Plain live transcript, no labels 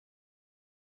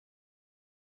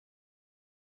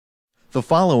The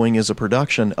following is a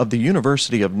production of the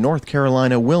University of North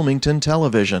Carolina Wilmington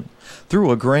Television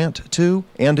through a grant to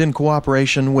and in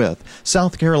cooperation with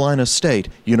South Carolina State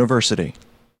University.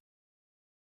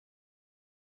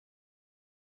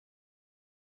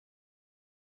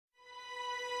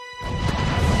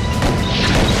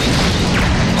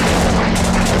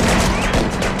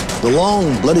 The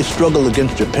long, bloody struggle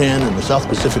against Japan in the South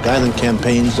Pacific Island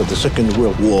campaigns of the Second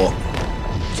World War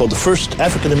saw the first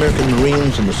African-American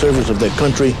Marines in the service of their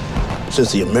country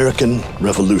since the American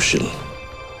Revolution.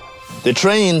 They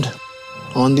trained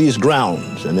on these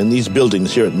grounds and in these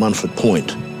buildings here at Montford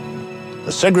Point,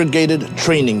 a segregated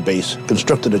training base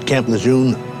constructed at Camp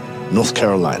Lejeune, North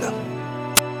Carolina.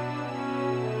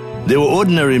 They were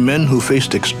ordinary men who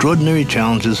faced extraordinary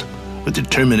challenges with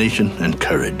determination and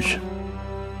courage.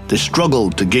 They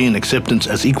struggled to gain acceptance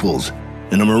as equals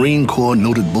in a Marine Corps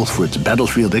noted both for its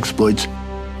battlefield exploits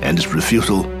and its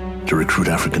refusal to recruit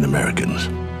African Americans.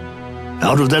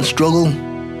 Out of that struggle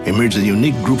emerged a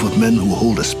unique group of men who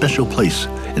hold a special place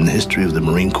in the history of the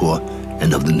Marine Corps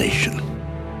and of the nation.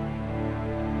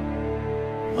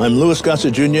 I'm Louis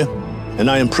Gossett Jr.,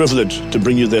 and I am privileged to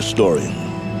bring you their story.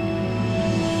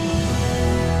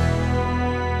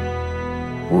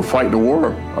 We're fighting the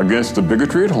war against the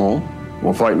bigotry at home.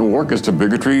 We're fighting the war against the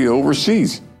bigotry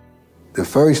overseas. The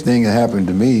first thing that happened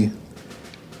to me,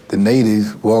 the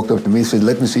natives walked up to me and said,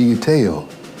 "Let me see your tail."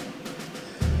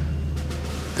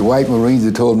 The white Marines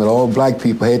had told me that all black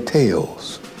people had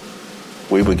tails.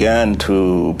 We began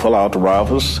to pull out the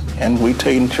rifles, and we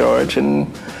taken charge and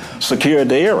secured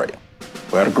the area.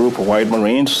 We had a group of white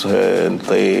Marines, and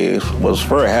they was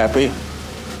very happy.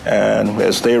 And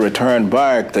as they returned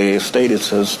back, they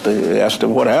asked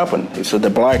them what happened. He said, "The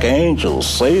Black Angels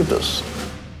saved us."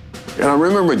 And I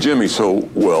remember Jimmy so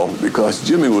well because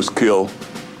Jimmy was killed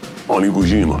on Iwo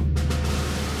Jima.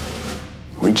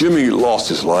 When Jimmy lost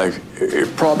his life,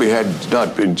 it probably had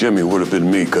not been Jimmy, it would have been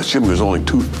me, because Jimmy was only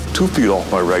two feet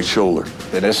off my right shoulder.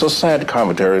 And it's a sad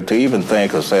commentary to even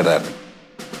think or say that.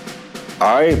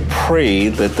 I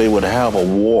prayed that they would have a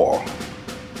war.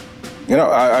 You know,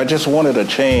 I just wanted a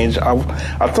change.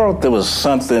 I thought there was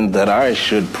something that I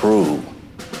should prove.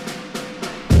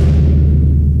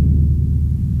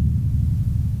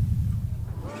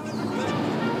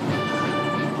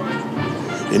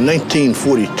 In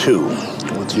 1942,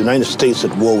 with the United States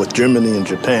at war with Germany and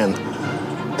Japan,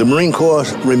 the Marine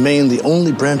Corps remained the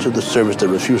only branch of the service that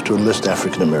refused to enlist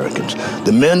African Americans.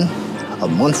 The men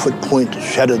of Montford Point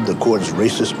shattered the Corps'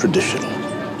 racist tradition,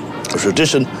 a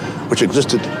tradition which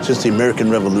existed since the American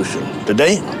Revolution.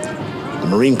 Today, the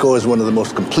Marine Corps is one of the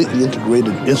most completely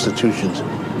integrated institutions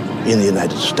in the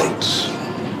United States.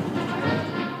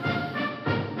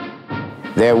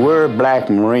 There were black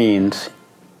Marines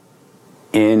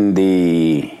in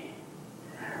the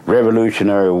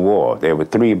Revolutionary War. There were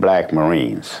 3 black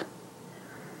Marines.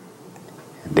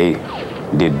 They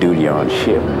did duty on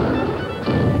ship.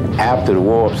 After the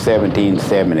War of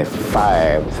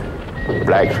 1775,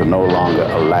 blacks were no longer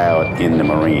allowed in the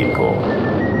Marine Corps.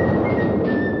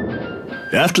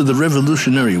 After the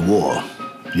Revolutionary War,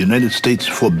 the United States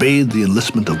forbade the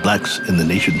enlistment of blacks in the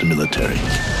nation's military,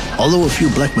 although a few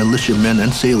black militia men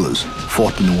and sailors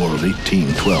fought in the War of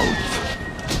 1812.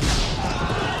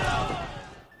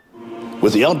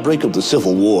 With the outbreak of the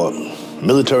Civil War,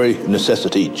 military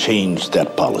necessity changed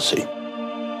that policy.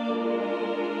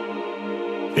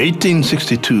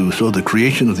 1862 saw the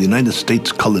creation of the United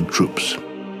States Colored Troops.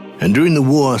 And during the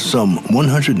war, some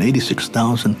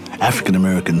 186,000 African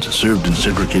Americans served in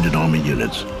segregated Army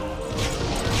units.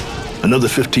 Another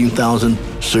 15,000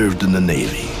 served in the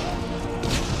Navy.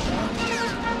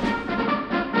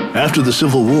 After the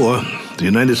Civil War, the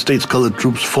United States Colored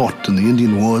Troops fought in the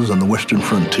Indian Wars on the western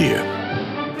frontier,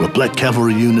 where black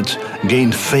cavalry units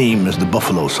gained fame as the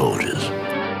Buffalo Soldiers.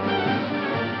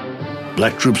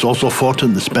 Black troops also fought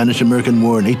in the Spanish-American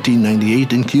War in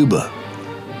 1898 in Cuba.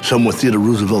 Some were Theodore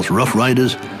Roosevelt's Rough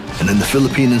Riders, and in the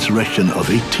Philippine Insurrection of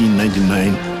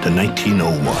 1899 to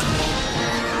 1901.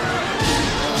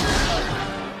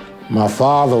 My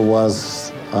father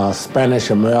was a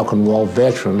Spanish-American War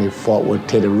veteran. He fought with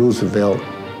Teddy Roosevelt.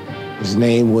 His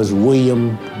name was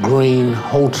William Green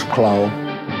Holtzclaw.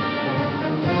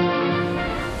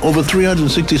 Over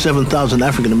 367,000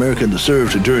 African Americans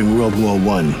served during World War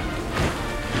I.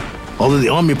 Although the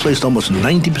Army placed almost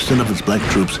 90% of its black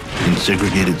troops in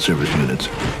segregated service units.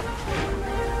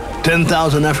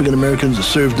 10,000 African Americans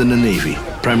served in the Navy,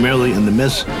 primarily in the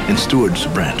mess and steward's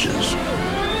branches.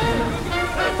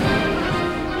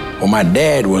 Well, my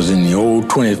dad was in the old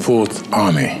 24th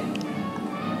Army.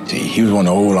 See, he was one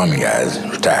of the old Army guys,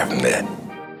 retired from that.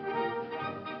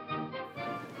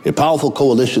 A powerful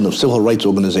coalition of civil rights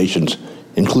organizations,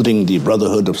 including the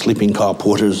Brotherhood of Sleeping Car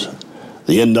Porters,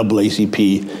 the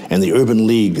NAACP, and the Urban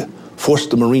League,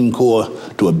 forced the Marine Corps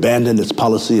to abandon its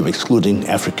policy of excluding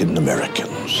African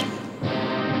Americans.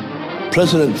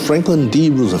 President Franklin D.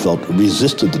 Roosevelt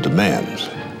resisted the demands,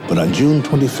 but on June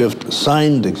 25th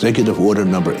signed Executive Order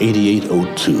number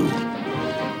 8802.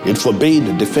 It forbade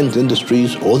the defense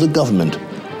industries or the government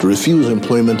to refuse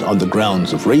employment on the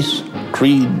grounds of race,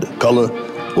 creed, color,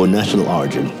 or national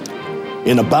origin.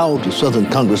 In a bow to Southern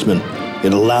congressmen,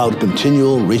 it allowed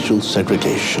continual racial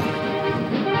segregation.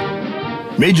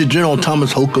 Major General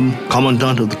Thomas Holcomb,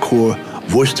 Commandant of the Corps,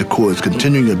 voiced the Corps'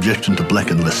 continuing objection to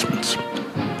black enlistments.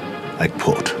 I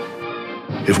quote,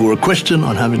 "If it were a question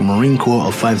on having a Marine Corps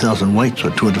of 5,000 whites or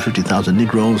 250,000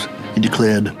 Negroes," he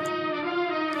declared,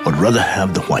 "I'd rather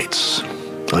have the whites,"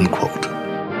 unquote.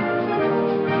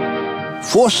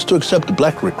 Forced to accept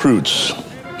black recruits,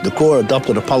 the Corps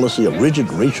adopted a policy of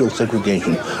rigid racial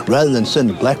segregation rather than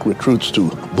send black recruits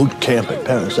to boot camp at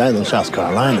Parris Island, South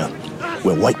Carolina,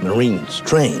 where white Marines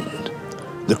trained.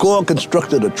 The Corps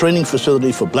constructed a training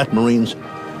facility for black Marines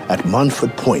at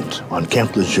Montford Point on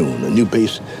Camp Lejeune, a new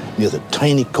base near the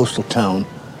tiny coastal town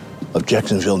of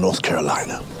Jacksonville, North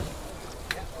Carolina.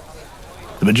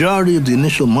 The majority of the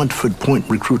initial Montford Point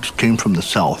recruits came from the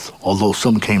South, although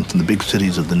some came from the big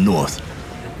cities of the North.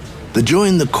 They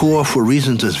joined the Corps for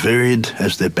reasons as varied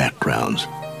as their backgrounds.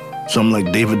 Some,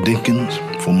 like David Dinkins,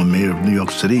 former mayor of New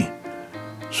York City,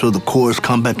 saw the Corps'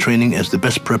 combat training as the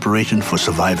best preparation for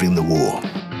surviving the war.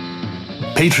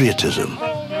 Patriotism,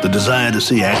 the desire to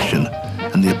see action,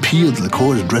 and the appeal to the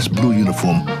Corps' dress blue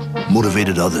uniform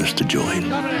motivated others to join.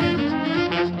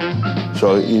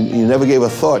 So you never gave a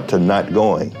thought to not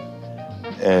going.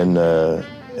 And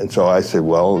so I said,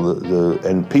 well,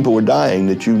 and people were dying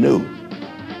that you knew.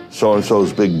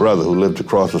 So-and-so's big brother who lived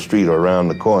across the street or around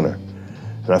the corner.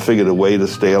 And I figured the way to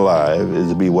stay alive is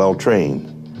to be well-trained.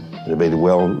 And the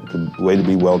way to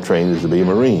be well-trained is to be a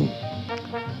Marine.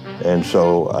 And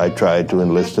so I tried to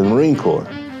enlist in the Marine Corps.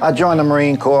 I joined the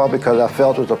Marine Corps because I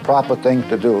felt it was the proper thing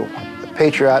to do,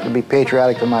 to be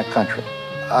patriotic to my country.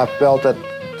 I felt that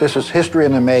this is history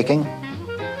in the making,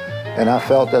 and I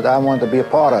felt that I wanted to be a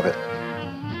part of it.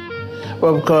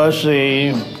 Well, because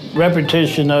the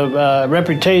reputation of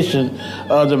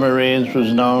the Marines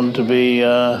was known to be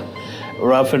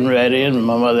rough and ready, and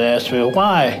my mother asked me,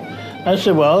 why? I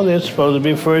said, well, they're supposed to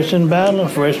be first in battle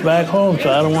and first back home, so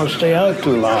I don't want to stay out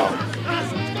too long.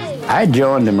 I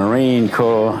joined the Marine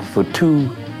Corps for two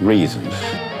reasons.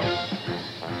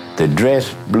 The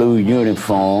dress blue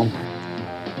uniform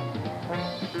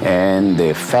and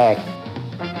the fact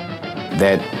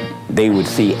that they would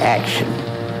see action.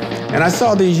 And I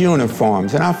saw these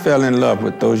uniforms, and I fell in love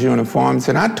with those uniforms,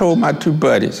 and I told my two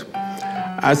buddies,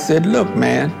 I said, look,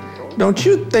 man, don't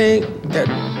you think that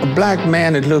a black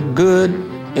man would look good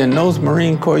in those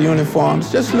Marine Corps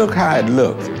uniforms? Just look how it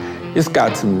looks. It's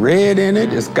got some red in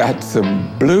it, it's got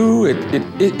some blue,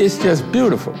 it's just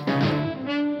beautiful.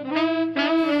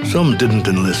 Some didn't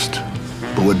enlist,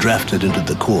 but were drafted into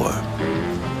the Corps.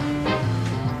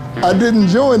 I didn't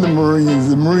join the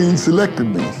Marines selected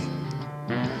me.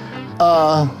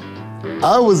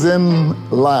 I was in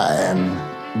line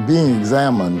being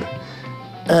examined,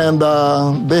 and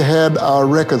they had our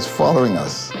records following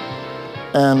us.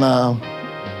 And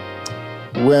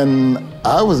when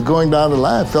I was going down the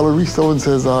line, a fellow reached over and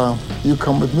says, you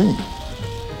come with me.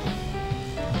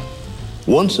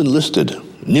 Once enlisted,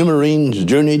 new Marines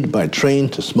journeyed by train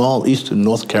to small eastern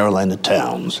North Carolina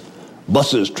towns.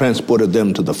 Buses transported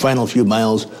them to the final few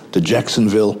miles to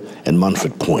Jacksonville and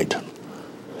Montford Point.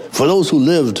 For those who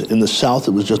lived in the South,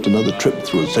 it was just another trip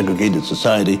through a segregated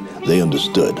society they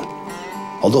understood.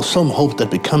 Although some hoped that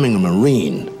becoming a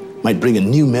Marine might bring a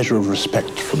new measure of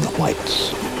respect from the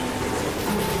whites.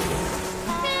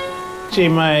 See,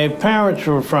 my parents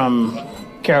were from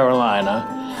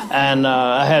Carolina, and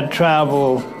I had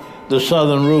traveled the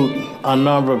southern route a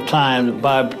number of times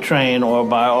by train or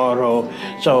by auto.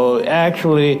 So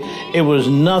actually, it was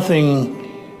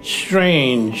nothing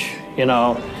strange, you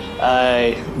know.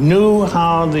 I knew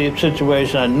how the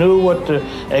situation, I knew what to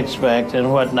expect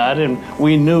and whatnot, and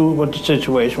we knew what the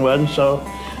situation was, and so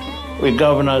we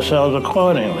governed ourselves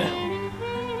accordingly.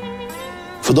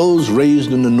 For those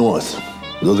raised in the North,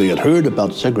 though they had heard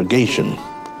about segregation,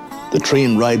 the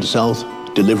train ride south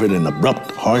delivered an abrupt,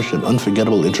 harsh, and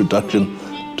unforgettable introduction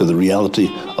to the reality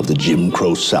of the Jim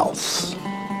Crow South.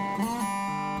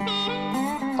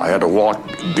 I had to walk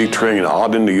D-train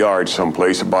out in the yard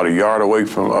someplace, about a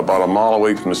mile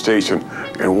away from the station,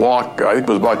 and walk, I think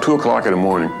it was about 2 o'clock in the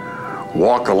morning,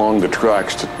 walk along the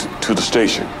tracks to the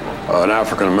station. an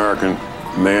African-American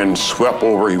man swept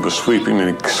over. He was sweeping,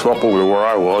 and he swept over to where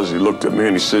I was. He looked at me,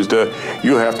 and he says,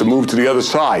 you have to move to the other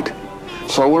side.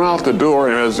 So I went out the door,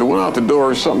 and as I went out the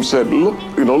door, something said,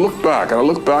 look back. And I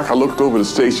looked back, I looked over the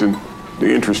station,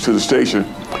 the entrance to the station,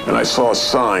 and I saw a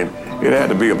sign. It had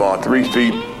to be about 3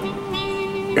 feet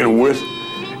in width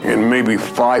and maybe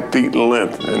 5 feet in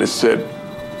length, and it said,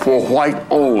 for white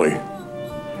only.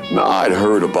 Now, I'd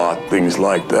heard about things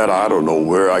like that. I don't know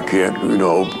where. I can't,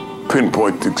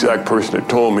 pinpoint the exact person that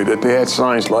told me that they had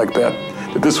signs like that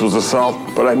this was the South,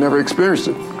 but I never experienced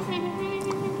it.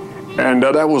 And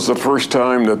that was the first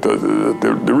time that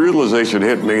the realization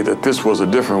hit me that this was a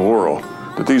different world,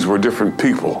 that these were different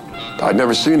people. I'd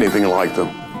never seen anything like them.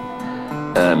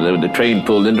 The train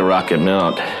pulled into Rocky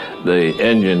Mount. The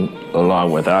engine,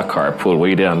 along with our car, pulled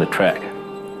way down the track.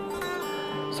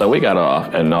 So we got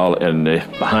off, and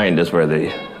behind us were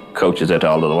the coaches at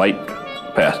all of the white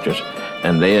passengers,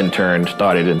 and they in turn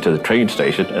started into the train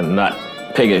station and not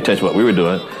paying attention to what we were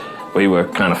doing. We were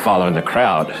kind of following the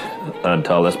crowd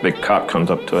until this big cop comes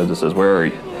up to us and says, where are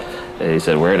you? And he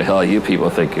said, where the hell you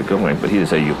people think you're going? But he didn't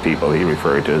say you people, he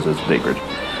referred to us as niggers.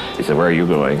 He said, where are you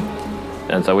going?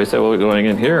 And so we said, well, we're going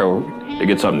in here to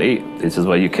get something to eat. He says,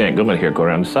 well, you can't go in here, go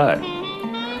around the side.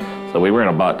 So we weren't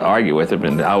about to argue with him,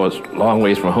 and I was a long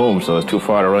ways from home, so it was too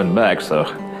far to run back, so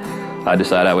I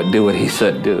decided I would do what he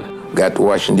said do. Got to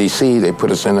Washington, D.C., they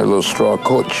put us in a little straw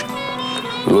coach,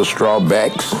 little straw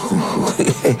bags.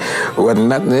 There wasn't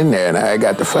nothing in there, and I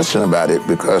got to fussing about it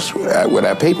because what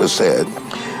our paper said.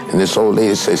 And this old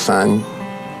lady said, son,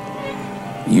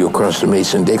 you across the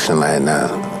Mason-Dixon line now.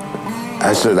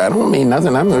 I said, I don't mean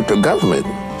nothing, I'm with the government.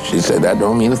 She said, that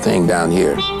don't mean a thing down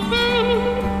here.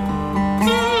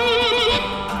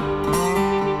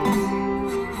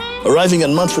 Arriving at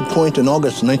Montford Point in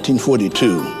August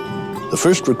 1942, the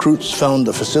first recruits found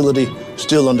the facility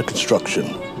still under construction,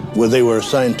 where they were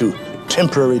assigned to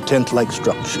temporary tent-like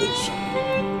structures.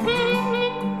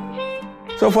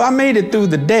 So if I made it through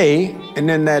the day, and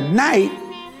then that night,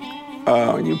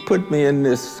 you put me in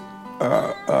this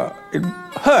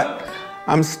hut.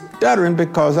 I'm stuttering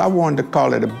because I wanted to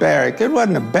call it a barrack. It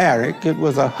wasn't a barrack, it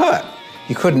was a hut.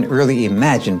 You couldn't really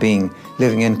imagine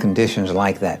living in conditions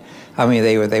like that. I mean,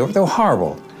 they were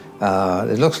horrible.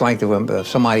 It looks like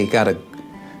somebody got a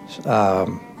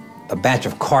batch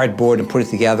of cardboard and put it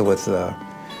together with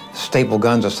staple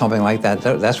guns or something like that.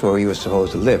 That's where we were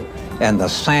supposed to live. And the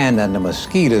sand and the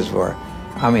mosquitoes were,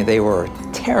 they were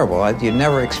terrible. You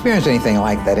never experienced anything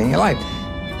like that in your life.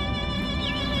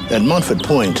 At Montford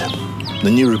Point, the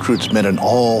new recruits met an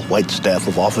all-white staff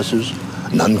of officers,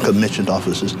 non-commissioned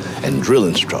officers, and drill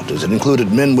instructors. It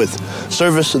included men with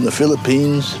service in the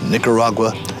Philippines,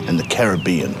 Nicaragua, and the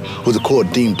Caribbean, who the Corps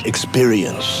deemed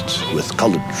experienced with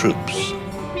colored troops.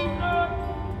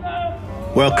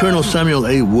 While Colonel Samuel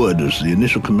A. Wood, as the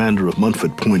initial commander of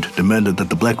Montford Point, demanded that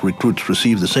the black recruits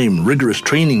receive the same rigorous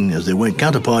training as their white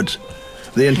counterparts,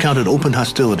 they encountered open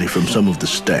hostility from some of the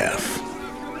staff.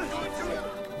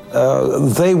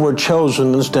 They were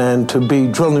chosen instead to be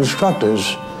drill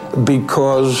instructors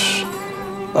because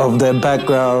of their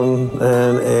background,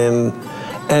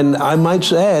 and I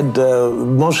might add,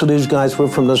 most of these guys were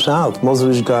from the South. Most of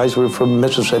these guys were from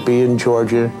Mississippi and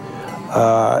Georgia,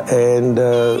 and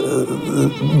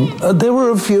there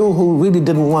were a few who really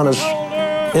didn't want us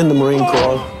in the Marine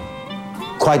Corps,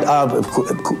 quite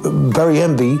very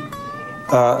envy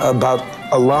about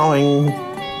allowing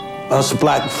us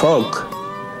black folk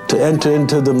to enter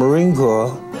into the Marine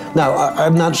Corps. Now,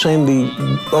 I'm not saying the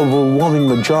overwhelming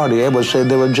majority. I would say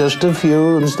there were just a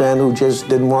few, understand, who just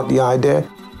didn't want the idea.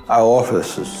 Our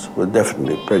officers were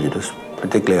definitely prejudiced,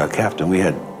 particularly our captain. We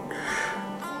had,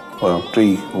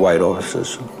 3 white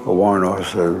officers, a warrant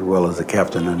officer, as well as the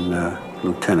captain and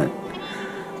lieutenant.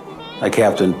 Our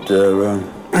captain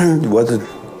wasn't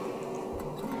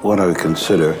what I would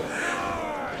consider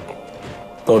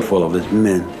thoughtful of his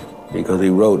men, because he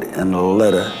wrote in a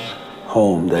letter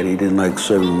home that he didn't like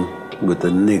serving with the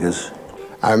niggers.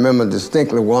 I remember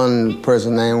distinctly one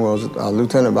person's name was a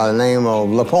lieutenant by the name of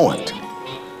LaPointe,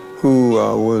 who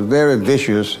was very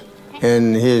vicious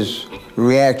in his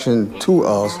reaction to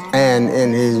us and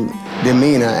in his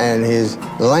demeanor and his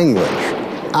language.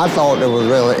 I thought it was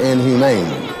really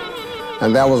inhumane.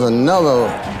 And there was another,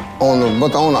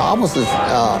 but on the opposite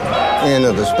end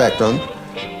of the spectrum,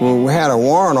 we had a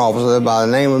warrant officer by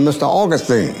the name of Mr.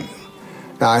 Augustine.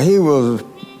 Now, he was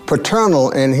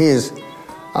paternal in his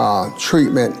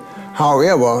treatment.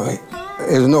 However,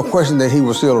 there's no question that he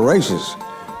was still a racist,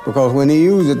 because when he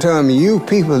used the term "you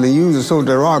people," he used it so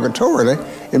derogatorily,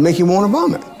 it makes you want to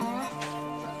vomit.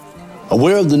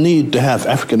 Aware of the need to have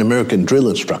African-American drill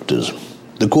instructors,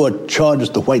 the Corps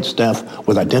charged the white staff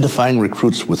with identifying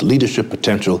recruits with leadership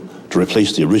potential to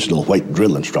replace the original white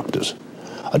drill instructors,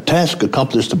 a task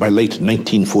accomplished by late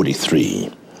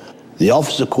 1943. The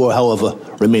officer corps, however,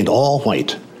 remained all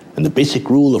white, and the basic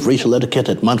rule of racial etiquette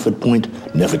at Montford Point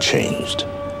never changed.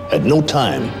 At no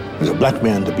time was a black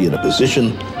man to be in a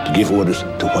position to give orders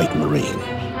to white Marines.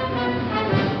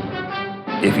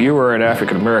 If you were an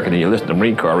African American and you listened to the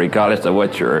Marine Corps, regardless of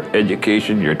what your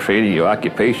education, your training, your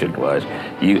occupation was,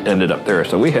 you ended up there.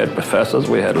 So we had professors,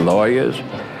 we had lawyers,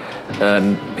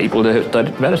 and people that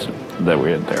studied medicine that were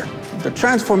in there. The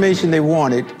transformation they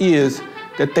wanted is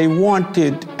that they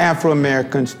wanted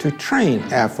Afro-Americans to train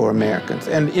Afro-Americans.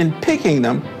 And in picking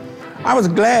them, I was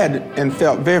glad and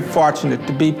felt very fortunate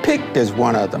to be picked as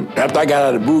one of them. After I got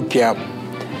out of boot camp,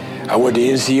 I went to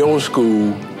NCO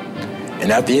school,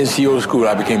 and after NCO school,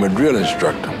 I became a drill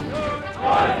instructor.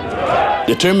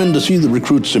 Determined to see the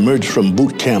recruits emerge from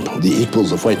boot camp the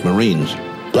equals of white Marines,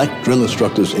 black drill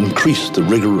instructors increased the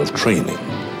rigor of training.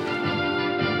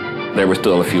 There were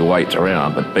still a few whites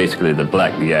around, but basically the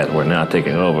black guys were now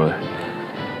taking over.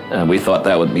 We thought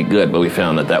that would be good, but we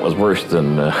found that that was worse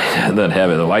than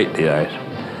having the white guys,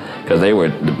 because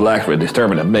the blacks were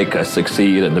determined to make us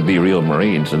succeed and to be real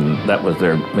Marines, and that was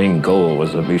their main goal,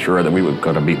 was to be sure that we were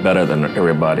going to be better than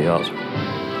everybody else.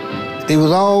 They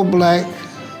was all black,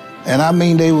 and I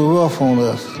mean they were rough on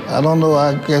us. I don't know,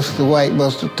 I guess the white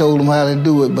must have told them how to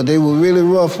do it, but they were really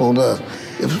rough on us.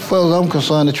 As far as I'm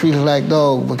concerned, they treated us like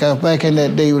dogs, because back in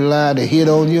that day, we lied, they hit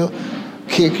on you,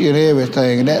 kick you and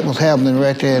everything, and that was happening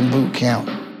right there in boot camp.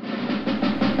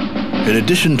 In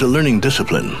addition to learning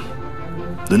discipline,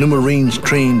 the new Marines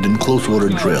trained in close order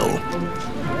drill,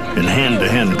 in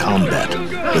hand-to-hand combat,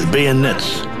 with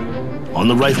bayonets, on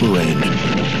the rifle range,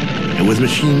 and with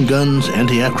machine guns,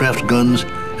 anti-aircraft guns,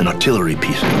 and artillery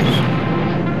pieces.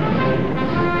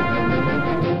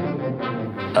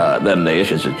 Then the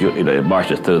issues, they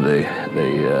marched us through the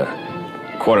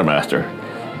quartermaster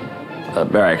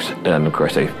barracks, and of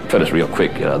course they fit us real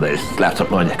quick. They slapped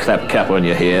something on you, slapped a cap on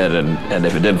your head, and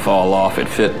if it didn't fall off, it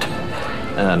fit.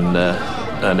 And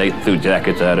they threw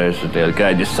jackets at us. The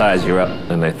guy just sized you up,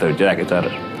 and they threw jackets at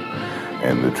us.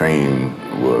 And the training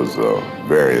was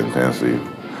very intensive,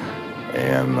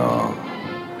 and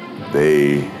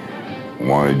they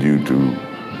wanted you to.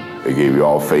 They gave you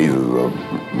all phases of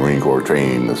Marine Corps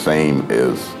training, the same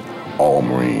as all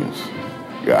Marines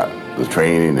got. The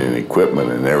training and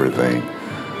equipment and everything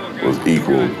was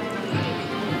equal,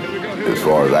 as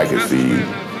far as I could see,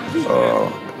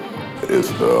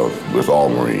 with all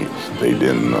Marines. They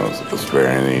didn't spare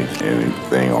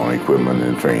anything on equipment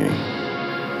and training.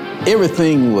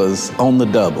 Everything was on the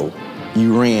double.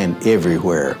 You ran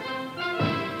everywhere,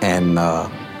 and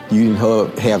you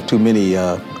didn't have too many.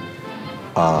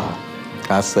 I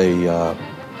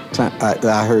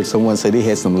heard someone say they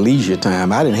had some leisure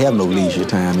time. I didn't have no leisure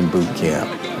time in boot camp.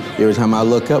 Every time I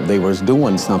look up, they was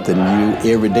doing something new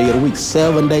every day of the week.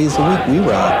 7 days a week, we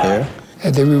were out there.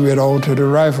 And then we went on to the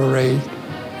rifle range.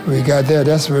 When we got there,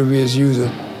 that's where we was using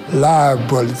live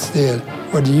bullets then.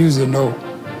 Wasn't using no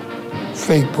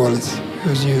fake bullets. We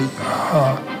was using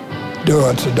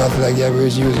darts or nothing like that. We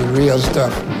was using real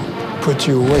stuff, put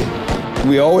you away.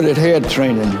 We already had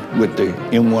training with the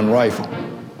M1 rifle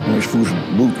when we flew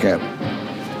boot camp.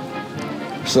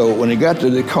 So when it got to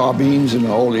the carbines and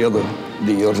all the other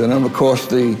deals, and then of course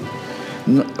the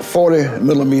 40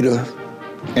 millimeter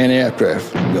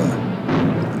anti-aircraft gun,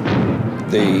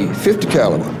 the 50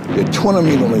 caliber, the 20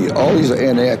 millimeter, all these are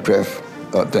anti-aircraft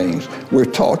things were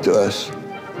taught to us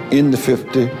in the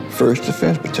 51st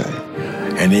Defense Battalion.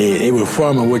 And they were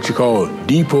forming what you call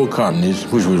depot companies,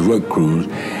 which was work crews,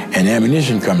 and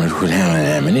ammunition companies was handling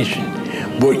ammunition.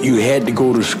 But you had to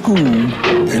go to school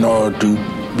in order to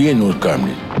be in those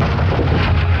companies.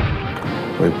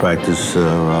 We practice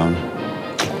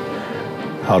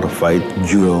how to fight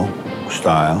judo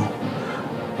style,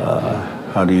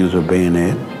 how to use a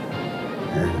bayonet,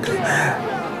 and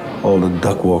all the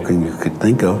duck walking you could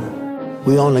think of.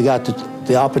 We only got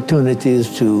the opportunities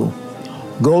to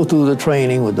go through the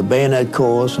training with the bayonet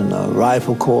course and the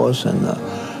rifle course and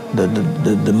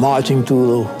the marching through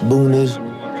the boonies.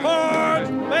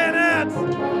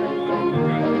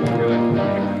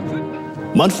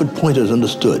 Montford Pointers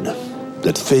understood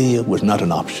that failure was not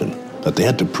an option, that they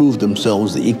had to prove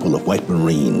themselves the equal of white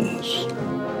Marines.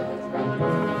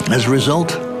 As a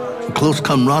result, a close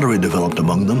camaraderie developed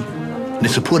among them. They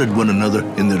supported one another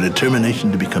in their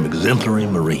determination to become exemplary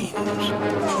Marines.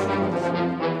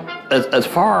 As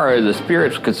far as the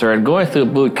spirit's concerned, going through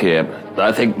boot camp,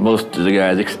 I think most of the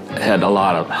guys had a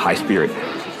lot of high spirit.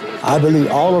 I believe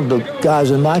all of the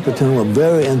guys in my platoon were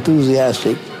very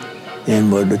enthusiastic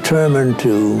and were determined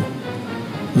to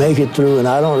make it through, and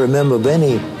I don't remember of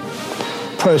any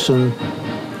person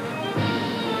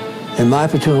in my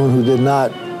platoon who did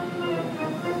not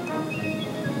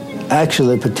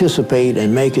actually participate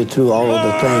and make it through all of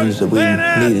the things that we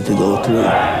needed to go through.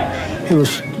 It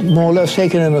was more or less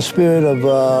taken in a spirit of,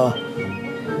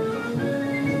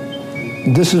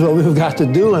 this is what we've got to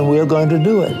do, and we're going to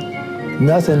do it.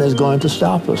 Nothing is going to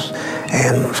stop us.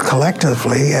 And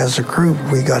collectively, as a group,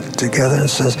 we got together and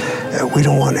says, we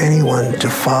don't want anyone to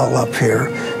foul up here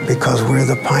because we're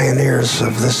the pioneers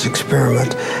of this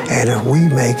experiment, and if we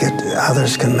make it,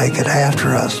 others can make it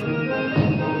after us.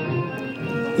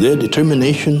 Their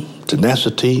determination,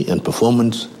 tenacity, and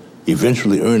performance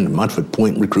eventually earned Montford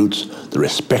Point recruits the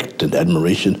respect and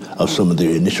admiration of some of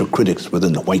their initial critics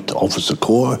within the white officer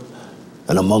corps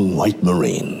and among white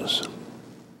Marines.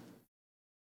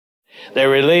 They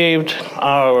relieved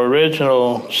our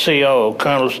original CO,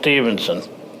 Colonel Stevenson,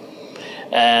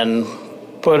 and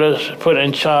put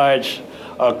in charge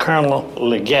of Colonel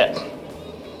Leggett,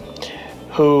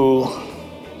 who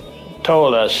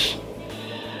told us,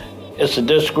 it's a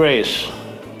disgrace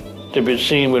to be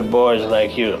seen with boys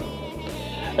like you.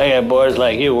 I got boys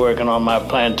like you working on my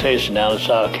plantation down in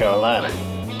South Carolina.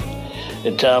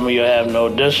 They tell me you have no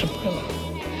discipline,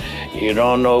 you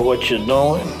don't know what you're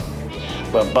doing,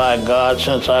 but by God,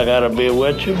 since I gotta be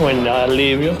with you when I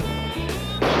leave you,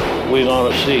 we're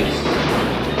gonna see.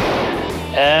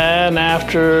 And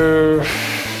after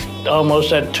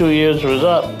almost that 2 years was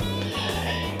up,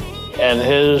 and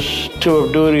his tour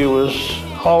of duty was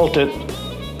halted,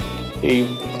 he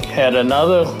had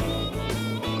another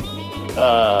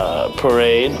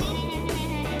parade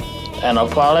and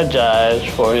apologized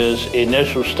for his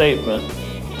initial statement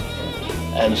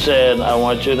and said, I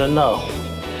want you to know,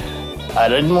 I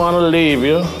didn't want to leave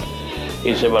you.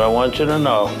 He said, but I want you to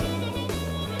know,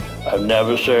 I've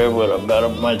never served with a better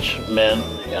bunch of men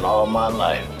in all my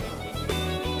life.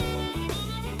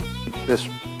 This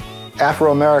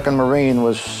Afro-American Marine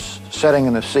was sitting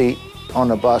in a seat on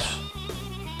the bus,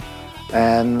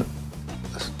 and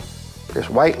this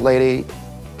white lady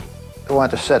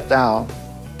wanted to sit down,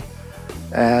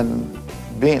 and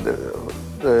being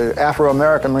the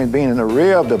Afro-American Marine being in the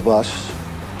rear of the bus,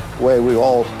 where we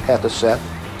all had to sit,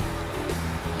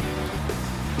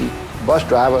 the bus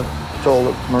driver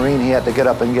told the Marine he had to get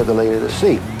up and give the lady the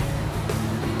seat,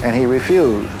 and he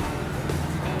refused.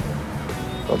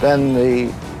 So then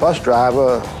the bus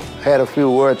driver said a few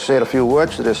words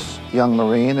to this young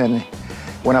Marine, and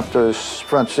went up to his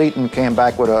front seat and came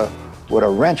back with a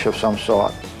wrench of some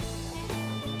sort,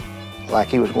 like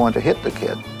he was going to hit the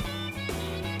kid.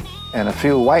 And a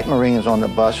few white Marines on the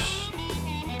bus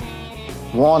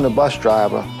warned the bus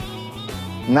driver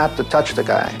not to touch the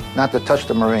guy, not to touch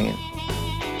the Marine.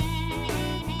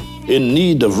 In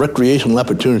need of recreational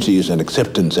opportunities and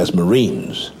acceptance as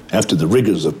Marines after the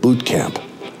rigors of boot camp,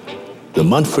 the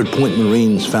Montford Point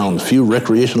Marines found few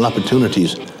recreational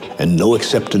opportunities and no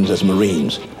acceptance as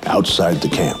Marines outside the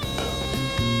camp.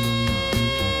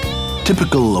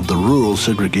 Typical of the rural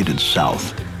segregated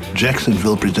South,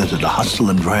 Jacksonville presented a hostile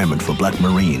environment for black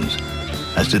Marines,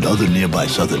 as did other nearby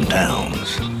southern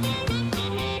towns.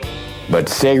 But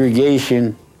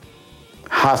segregation,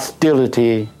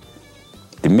 hostility,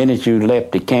 the minute you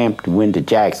left the camp to went to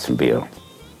Jacksonville,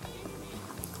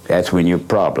 that's when your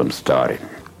problems started.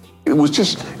 It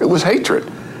was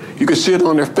hatred. You could see it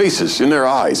on their faces, in their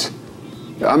eyes.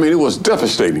 I mean, it was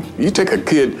devastating. You take a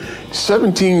kid,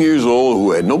 17 years old,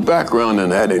 who had no background in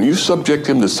that, and you subject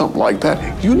him to something like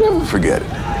that, you never forget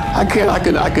it. I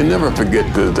can never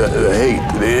forget the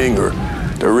hate, the anger,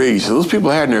 the rage those people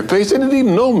had in their face. They didn't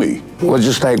even know me. Well,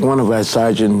 just like one of our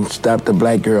sergeants stopped a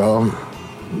black girl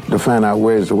to find out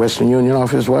where the Western Union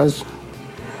office was.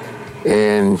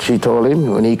 And she told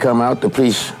him when he come out, the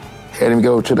police had him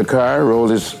go to the car,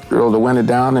 rolled the window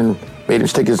down and made him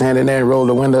stick his hand in there and roll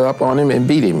the window up on him and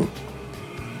beat him.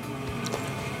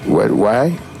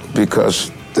 Why?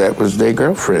 Because that was their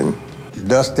girlfriend.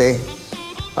 Dusty,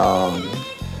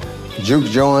 juke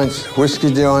joints,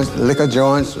 whiskey joints, liquor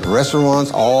joints,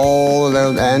 restaurants, all of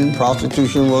them, and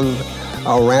prostitution was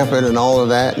rampant and all of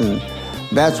that. And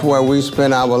that's where we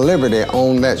spent our liberty,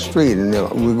 on that street. And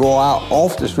if we go out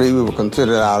off the street, we were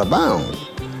considered out of bounds.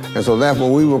 And so therefore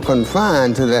we were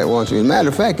confined to that one street. Matter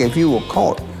of fact, if you were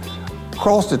caught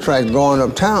across the track going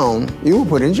uptown, you were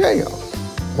put in jail.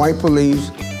 White police,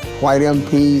 white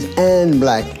MPs, and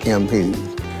black MPs.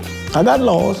 I got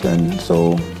lost, and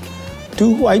so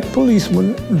 2 white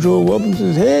policemen drove up and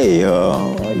said, hey,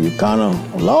 you kind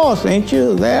of lost, ain't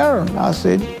you, there? And I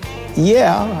said,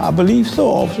 yeah, I believe so,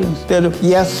 officer, instead of,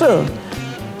 yes, sir.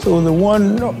 So the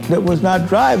one that was not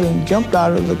driving jumped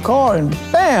out of the car and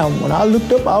bam, when I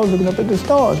looked up, I was looking up at the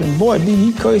stars and boy, did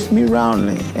he curse me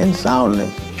roundly and soundly.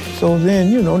 So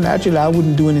then, you know, naturally I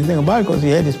wouldn't do anything about it because he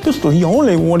had his pistol. He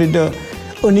only wanted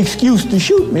an excuse to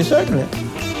shoot me, certainly.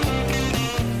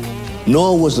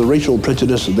 Nor was the racial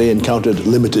prejudice they encountered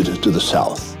limited to the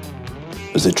South.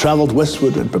 As they traveled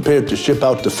westward and prepared to ship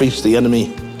out to face the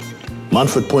enemy,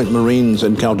 Montford Point Marines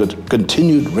encountered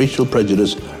continued racial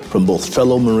prejudice from both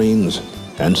fellow Marines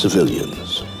and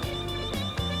civilians.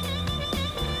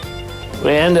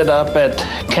 We ended up at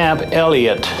Camp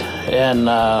Elliott in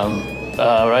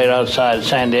right outside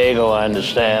San Diego, I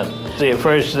understand. The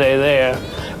first day there,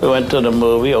 we went to the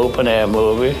movie, open air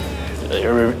movie,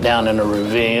 down in a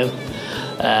ravine,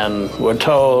 and we're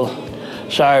told,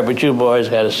 sorry, but you boys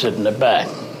got to sit in the back.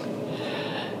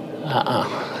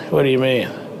 What do you mean?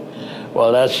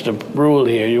 Well, that's the rule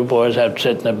here. You boys have to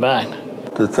sit in the back.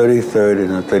 The 33rd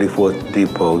and the 34th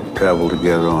Depot traveled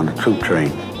together on a troop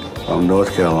train from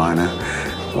North Carolina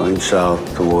going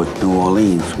south toward New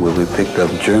Orleans, where we picked up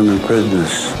German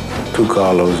prisoners, 2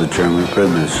 carloads of German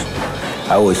prisoners.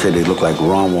 I always say they look like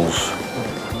Rommel's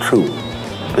troop,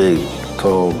 big,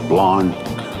 tall, blonde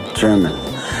German.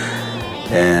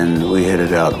 And we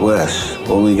headed out west.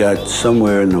 When we got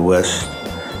somewhere in the west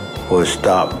for a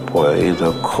stop for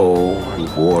either coal and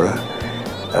water,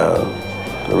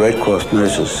 the Red Cross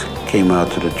nurses came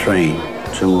out to the train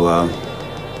to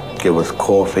give us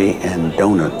coffee and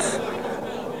donuts.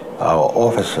 Our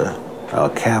officer, our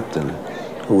captain,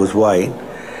 who was white,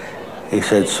 he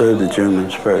said, serve the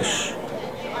Germans first.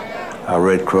 Our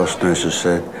Red Cross nurses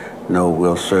said, no,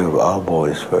 we'll serve our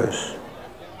boys first.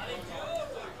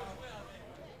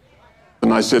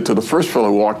 And I said to the first fellow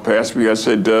who walked past me, I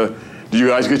said, did you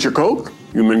guys get your Coke?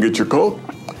 You men get your Coke?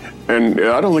 And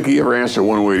I don't think he ever answered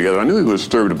one way or the other. I knew he was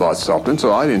disturbed about something,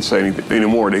 so I didn't say anything any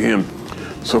more to him.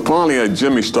 So finally,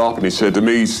 Jimmy stopped and he said to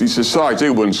me, he said, Sarge, they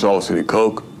wouldn't sell us any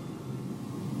Coke.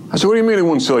 I said, what do you mean they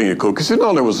wouldn't sell you any Coke? He said,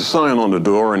 no, there was a sign on the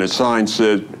door, and the sign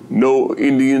said, no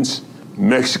Indians,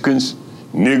 Mexicans,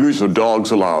 niggers, or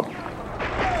dogs allowed.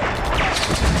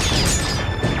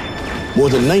 More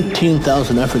than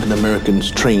 19,000 African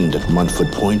Americans trained at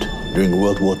Montford Point during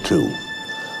World War II.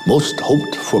 Most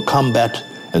hoped for combat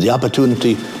and the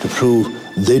opportunity to prove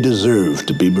they deserved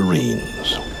to be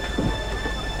Marines.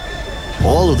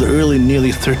 All of the early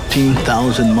nearly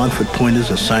 13,000 Montford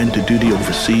Pointers assigned to duty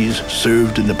overseas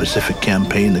served in the Pacific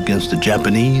Campaign against the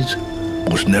Japanese,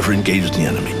 most never engaged the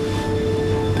enemy.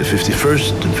 The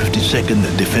 51st and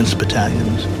 52nd Defense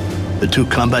Battalions, the 2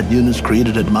 combat units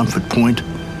created at Montford Point,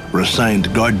 were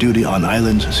assigned guard duty on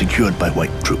islands secured by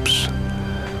white troops.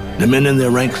 The men in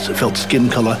their ranks felt skin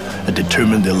color and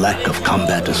determined their lack of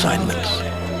combat assignments.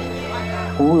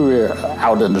 We were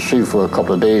out in the sea for a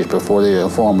couple of days before they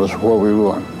informed us where we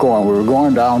were going. We were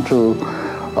going down to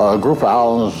a group of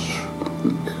islands.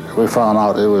 We found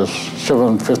out it was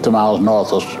 750 miles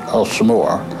north of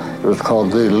Samoa. It was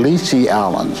called the Lisi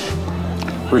Islands.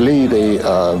 We lead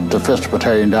a defense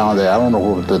battalion down there. I don't know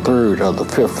what the 3rd or the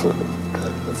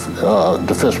 5th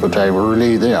defense battalion, we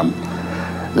relieved them.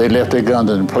 They left their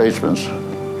guns in place,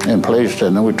 and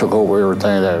then we took over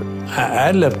everything there.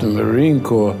 I left the Marine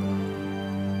Corps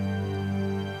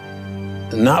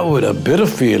not with a bitter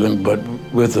feeling, but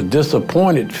with a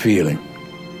disappointed feeling.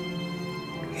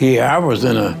 Here I was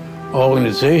in an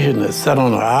organization that sat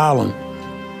on an island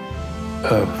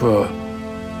for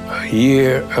a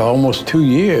year, almost 2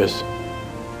 years,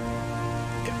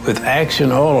 with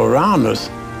action all around us,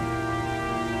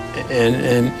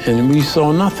 and we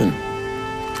saw nothing.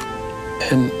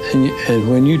 And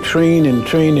when you train and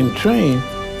train and train,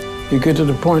 you get to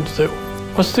the point that,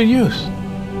 what's the use?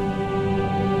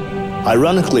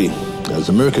 Ironically, as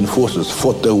American forces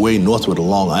fought their way northward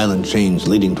along island chains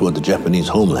leading toward the Japanese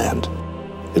homeland,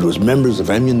 it was members of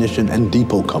ammunition and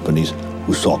depot companies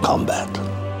who saw combat.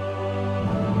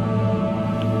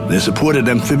 They supported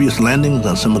amphibious landings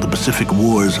on some of the Pacific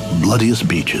War's bloodiest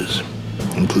beaches,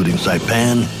 including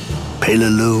Saipan,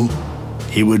 Peleliu,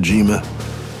 Iwo Jima,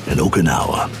 and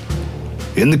Okinawa.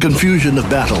 In the confusion of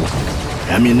battle,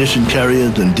 ammunition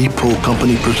carriers and depot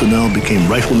company personnel became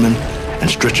riflemen and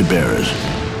stretcher bearers,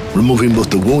 removing both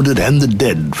the wounded and the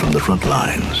dead from the front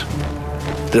lines.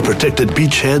 They protected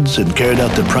beachheads and carried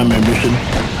out their primary mission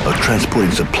of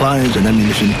transporting supplies and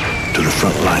ammunition to the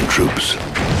frontline troops.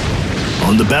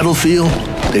 On the battlefield,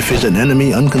 they faced an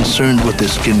enemy unconcerned with their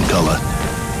skin color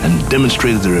and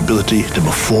demonstrated their ability to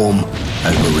perform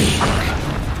as Marines.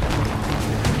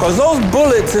 Because those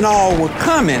bullets and all were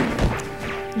coming,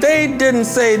 They didn't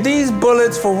say these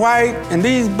bullets for white and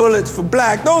these bullets for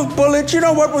black. Those bullets, you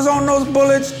know what was on those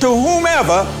bullets? To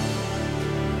whomever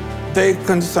they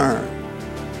concerned.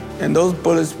 And those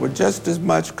bullets were just as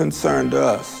much concerned to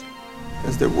us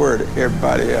as they were to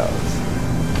everybody else.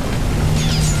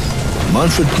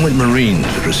 Montford Point Marines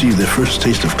received their first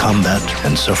taste of combat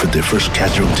and suffered their first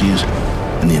casualties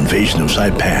in the invasion of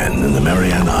Saipan in the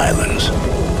Mariana Islands.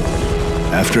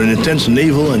 After an intense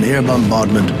naval and air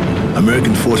bombardment,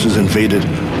 American forces invaded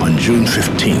on June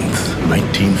 15th,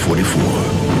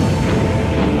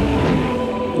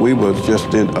 1944. We were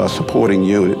just in a supporting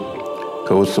unit.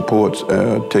 Those supports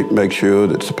make sure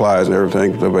that supplies and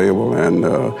everything was available, and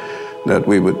that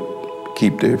we would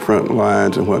keep the front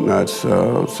lines and whatnot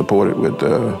supported with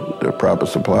the proper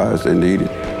supplies they needed.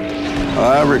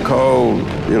 I recall,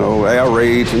 air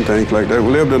raids and things like that.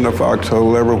 We lived in a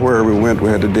foxhole. Everywhere we went, we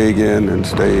had to dig in and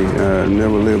stay.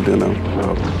 Never lived in a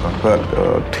hut,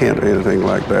 a tent, or anything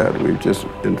like that. We just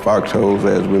in foxholes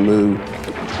as we moved.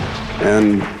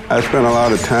 And I spent a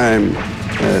lot of time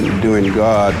doing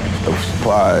guard of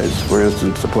supplies. For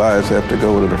instance, supplies have to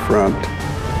go to the front.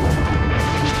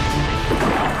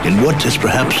 In what is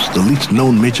perhaps the least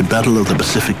known major battle of the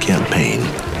Pacific Campaign,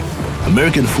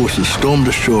 American forces stormed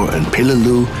ashore in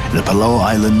Peleliu in the Palau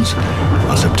Islands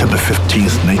on September 15,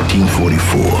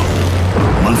 1944.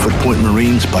 Montford Point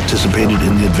Marines participated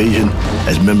in the invasion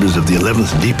as members of the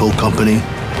 11th Depot Company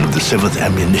and of the 7th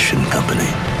Ammunition Company.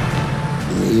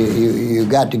 You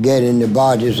got to get in the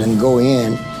barges and go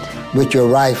in with your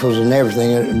rifles and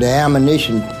everything. The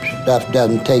ammunition stuff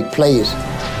doesn't take place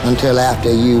until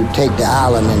after you take the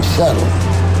island and settle.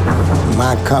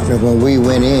 My company, when we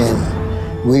went in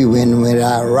with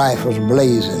our rifles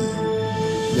blazing.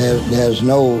 There's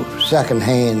no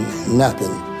secondhand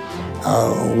nothing.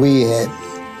 We had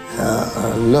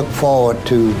looked forward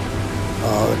to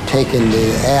taking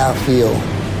the airfield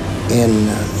in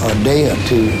a day or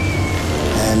two,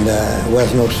 and there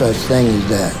was no such thing as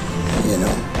that,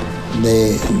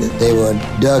 They were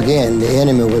dug in, the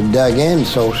enemy was dug in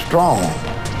so strong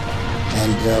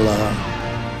until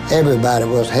everybody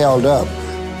was held up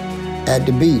at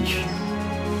the beach.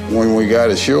 When we got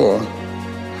ashore,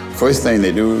 first thing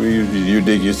they do, you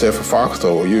dig yourself a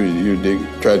foxhole. You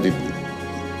try to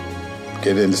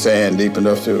get in the sand deep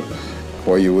enough to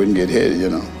where you wouldn't get hit,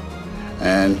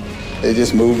 And they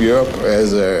just move you up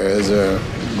as a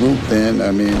group then,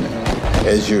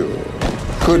 as you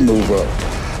could move up.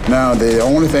 Now, the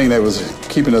only thing that was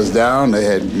keeping us down, they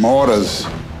had mortars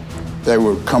that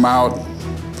would come out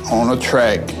on a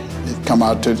track. They'd come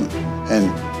out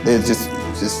and they'd just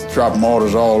drop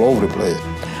mortars all over the place.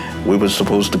 We were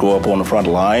supposed to go up on the front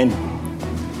line,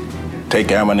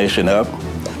 take ammunition up,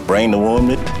 bring the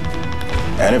wounded,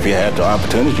 and if you had the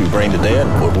opportunity, you bring the dead.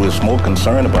 But we were more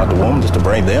concerned about the wounded to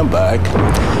bring them back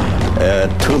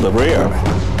to the rear.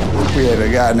 We had a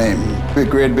guy named,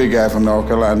 great big guy from North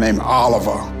Carolina named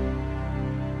Oliver.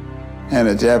 And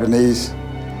the Japanese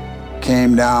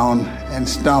came down and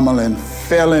stumbled and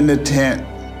fell in the tent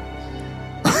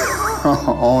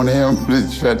on him.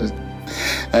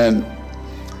 And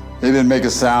he didn't make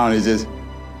a sound. He just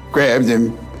grabbed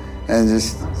him and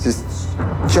just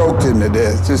choked him to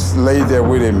death. Just laid there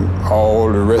with him all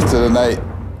the rest of the night.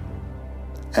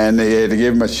 And they had to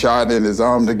give him a shot in his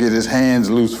arm to get his hands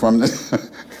loose from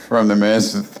the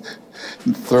man's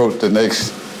throat the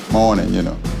next morning,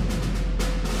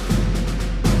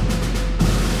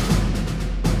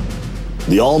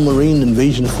 The all-Marine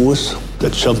invasion force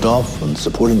that shoved off on the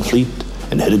supporting fleet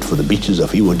and headed for the beaches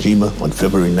of Iwo Jima on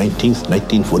February 19,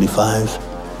 1945,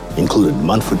 included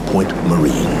Montford Point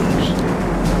Marines.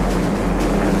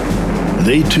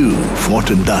 They too fought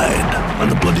and died on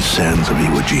the bloody sands of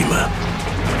Iwo Jima.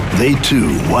 They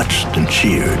too watched and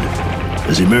cheered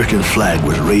as the American flag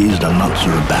was raised on Mount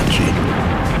Suribachi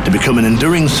to become an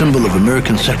enduring symbol of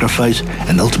American sacrifice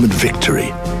and ultimate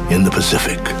victory in the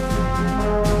Pacific.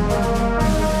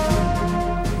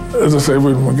 As I say,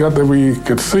 when we got there, we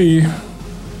could see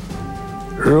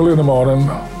early in the morning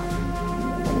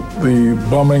the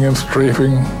bombing and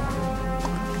strafing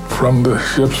from the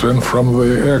ships and from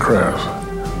the aircraft.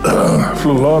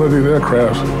 Flew a lot of these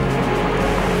aircraft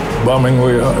bombing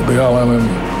the island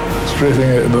and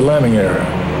strafing the landing area.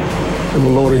 They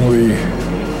were loading the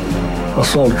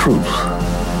assault troops,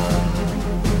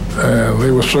 and they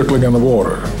were circling in the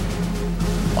water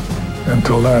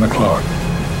until 9 o'clock.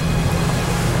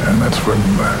 And that's when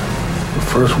the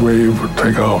first wave would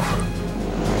take off,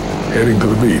 heading to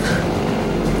the beach.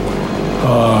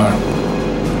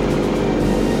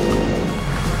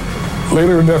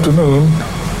 Later in the afternoon,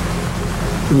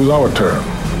 it was our turn.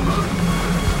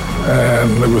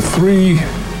 And there were 3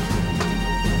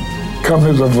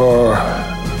 companies of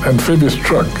amphibious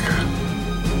truck.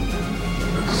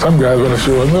 Some guys want to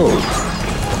show us those.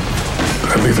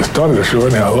 At least they started the show,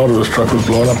 anyhow. A lot of those trucks was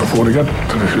blown up before they got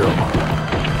to the show.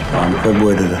 On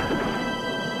February the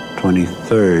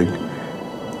 23rd,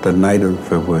 the night of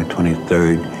February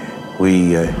 23rd,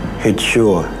 we hit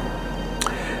shore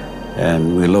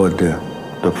and we lowered the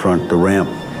ramp,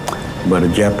 but a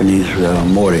Japanese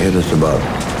mortar hit us about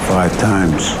 5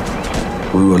 times.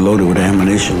 We were loaded with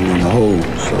ammunition in the hold,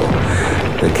 so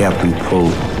the captain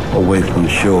pulled away from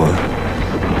shore.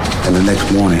 And the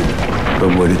next morning,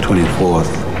 February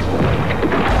 24th,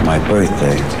 my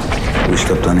birthday, we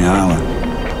stepped on the island.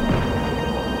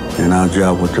 And our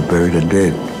job was to bury the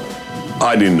dead.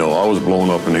 I didn't know. I was blown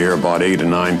up in the air about 8 or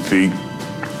 9 feet.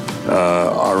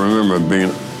 I remember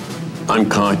being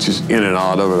unconscious, in and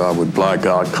out of it. I would black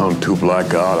out, come to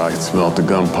black out. I smelled the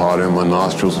gunpowder in my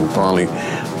nostrils and finally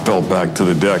fell back to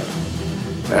the deck.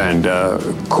 And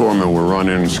corpsmen were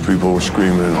running and people were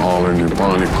screaming and hollering. And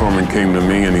finally, the corpsman came to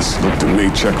me and he looked at me,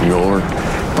 checked me over,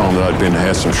 found that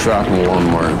had some shrapnel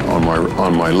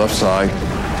on my left side,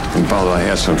 and found that I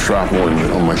had some shrapnel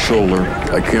on my shoulder.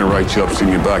 I can't write you up,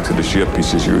 send you back to the ship. He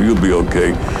says, you'll be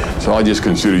okay. So I just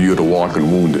consider you the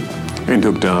walking wounded. And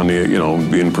took down the,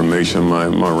 the information, my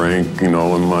rank, and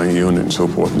my unit and so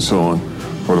forth and so on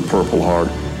for the Purple Heart.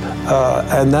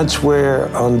 And that's where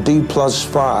on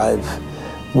D+5,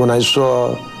 when I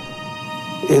saw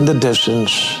in the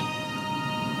distance,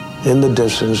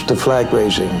 the flag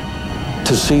raising,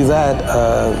 to see that,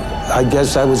 I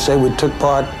guess I would say we took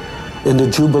part in the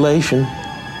jubilation.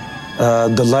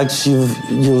 The likes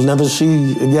you'll never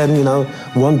see again,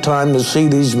 one time to see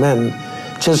these men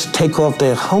just take off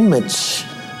their helmets.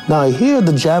 Now here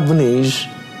the Japanese,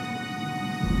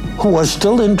 who are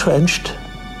still entrenched,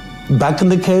 back in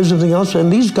the caves and everything else,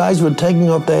 and these guys were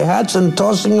taking off their hats and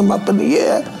tossing them up in the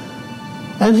air.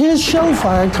 And here's shell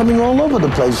fire coming all over the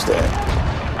place there.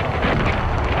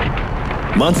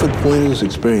 Montford Pointers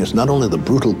experienced not only the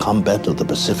brutal combat of the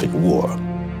Pacific War,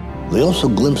 they also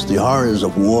glimpsed the horrors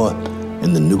of war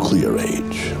in the nuclear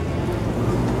age.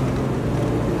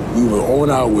 We were on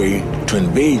our way to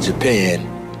invade Japan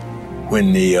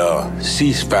when the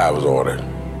ceasefire was ordered.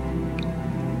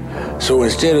 So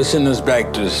instead of sending us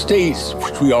back to the States,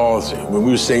 which when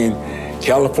we were saying,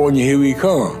 California, here we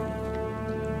come.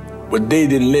 But they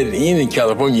didn't let it end in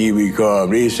California, here we come.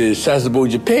 They said, Sasebo,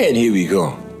 Japan, here we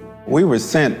come. We were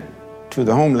sent to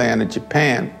the homeland of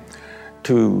Japan,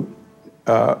 to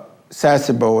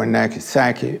Sasebo and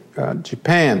Nagasaki,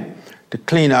 Japan, to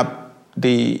clean up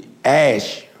the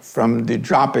ash from the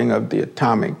dropping of the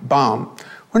atomic bomb.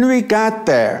 When we got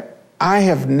there, I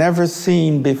have never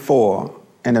seen before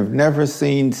and have never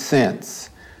seen since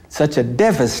such a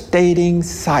devastating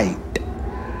sight.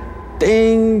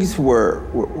 Things were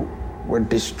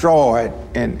destroyed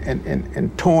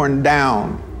and torn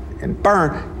down and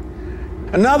burned.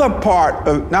 Another part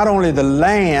of not only the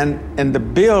land and the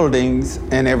buildings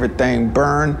and everything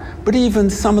burned, but even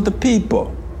some of the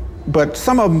people. But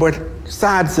some of them were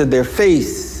sides of their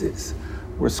faces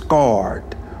were scarred,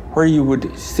 where you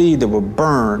would see they were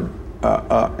burned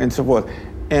and so forth.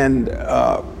 And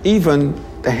even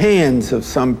the hands of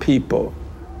some people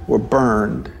were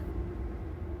burned.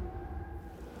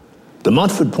 The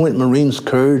Montford Point Marines'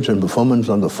 courage and performance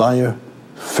under fire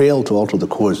failed to alter the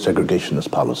Corps' segregationist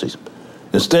policies.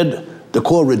 Instead, the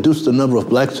Corps reduced the number of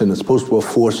blacks in its post-war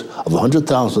force of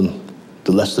 100,000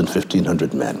 to less than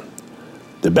 1,500 men.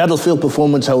 Their battlefield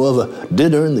performance, however,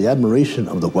 did earn the admiration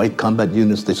of the white combat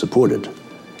units they supported.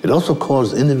 It also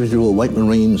caused individual white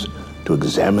Marines to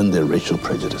examine their racial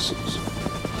prejudices.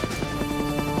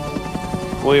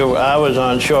 I was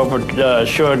on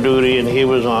shore duty and he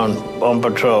was on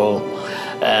patrol,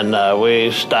 and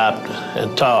we stopped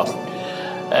and talked.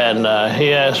 And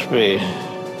he asked me,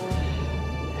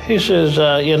 he says,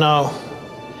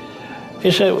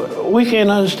 he said, we can't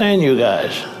understand you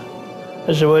guys.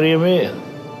 I said, what do you mean?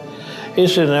 He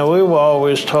said, now we were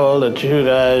always told that you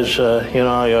guys,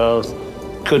 y'all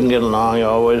couldn't get along, you're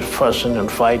always fussing and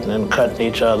fighting and cutting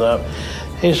each other up.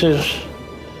 He says,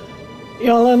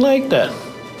 y'all aren't like that.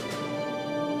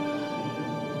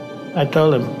 I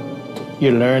told him,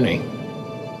 you're learning.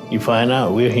 You find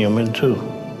out we're human too.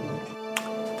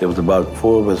 There was about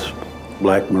 4 of us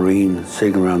black Marines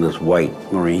sitting around this white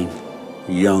Marine,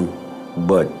 young,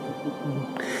 but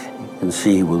you can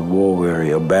see he was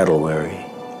war-weary or battle-weary.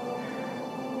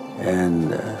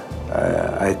 And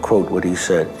I quote what he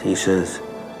said. He says,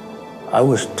 I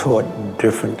was taught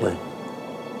differently,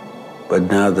 but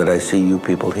now that I see you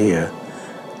people here,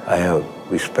 I have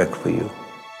respect for you.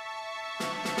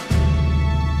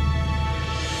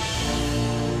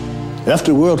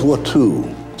 After World War II,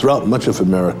 throughout much of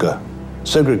America,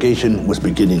 segregation was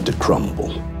beginning to crumble.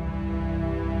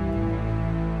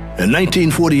 In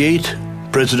 1948,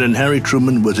 President Harry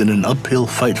Truman was in an uphill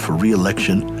fight for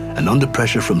re-election and under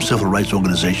pressure from civil rights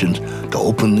organizations to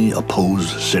openly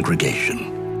oppose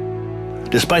segregation.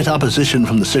 Despite opposition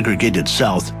from the segregated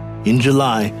South, in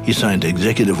July, he signed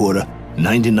Executive Order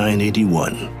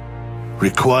 9981,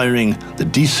 requiring the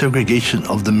desegregation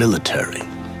of the military.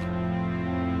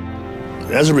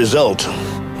 As a result,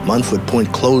 Montford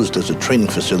Point closed as a training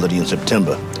facility in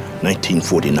September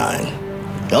 1949.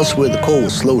 Elsewhere, the Corps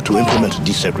was slow to implement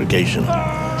desegregation.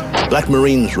 Black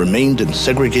Marines remained in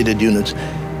segregated units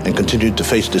and continued to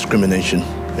face discrimination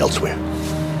elsewhere.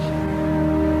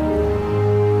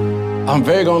 I'm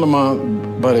vague on the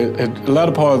month, but a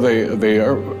latter part of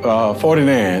the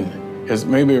 49 is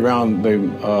maybe around the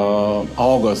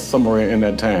August, somewhere in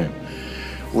that time.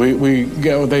 They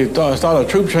started a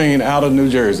troop train out of New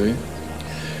Jersey.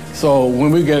 So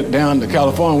when we get down to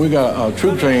California, we got a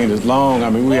troop train that's long. I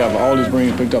mean, we have all these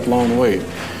Marines picked up along the way.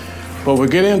 But we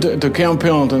get into Camp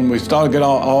Pendleton, we start to get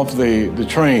off the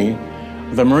train.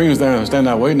 The Marines there standing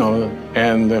out waiting on us,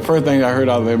 and the first thing I heard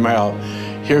out of their mouth,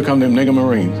 here come them nigger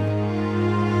Marines.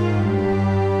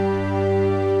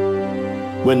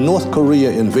 When North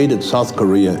Korea invaded South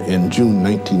Korea in June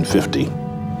 1950,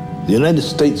 the United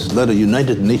States led a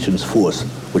United Nations force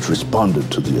which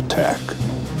responded to the attack.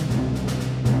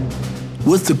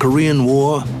 With the Korean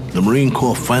War, the Marine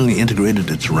Corps finally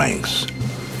integrated its ranks.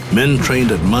 Men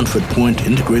trained at Montford Point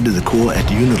integrated the Corps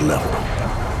at unit level,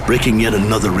 breaking yet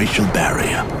another racial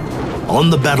barrier.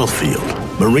 On the battlefield,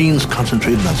 Marines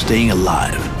concentrated on staying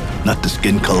alive, not the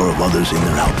skin color of others in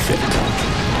their outfit.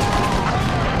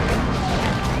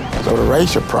 So the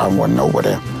racial problem wasn't over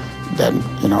there. That,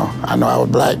 you know, I know I was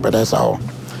black, but that's all.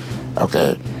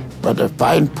 Okay, but the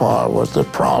fighting part was the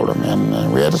problem,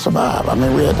 and we had to survive. I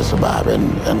mean, we had to survive,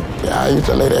 and I used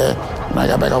to lay there when I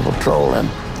got back off patrol and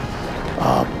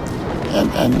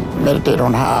meditate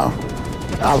on how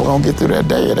I was gonna get through that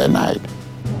day or that night.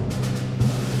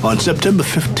 On September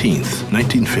 15th,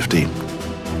 1950,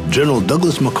 General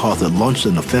Douglas MacArthur launched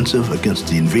an offensive against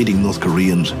the invading North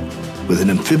Koreans with an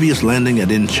amphibious landing at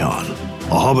Incheon,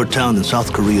 a harbor town in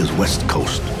South Korea's west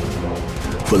coast.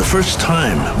 For the first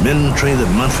time, men trained at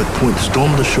Montford Point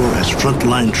stormed ashore as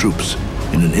frontline troops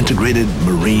in an integrated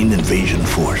Marine invasion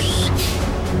force.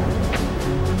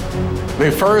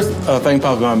 The first thing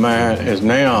popped in my mind is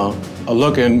now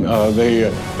looking,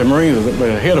 the Marines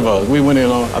ahead of us. We went in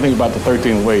on, I think, about the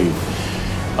 13th wave.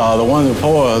 The ones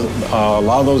before us, a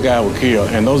lot of those guys were killed,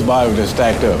 and those bodies were just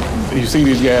stacked up. You see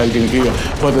these guys getting killed.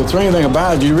 But the strange thing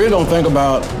about it, you really don't think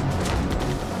about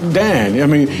dying. I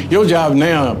mean, your job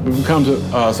now becomes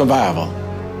survival.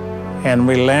 And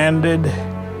we landed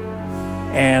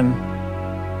and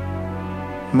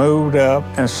moved up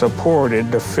and supported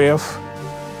the 5th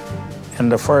and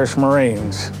the 1st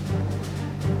Marines,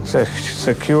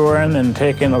 securing and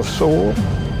taking of Sewell,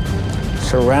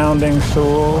 surrounding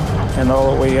Sewell, and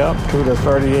all the way up to the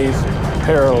 38th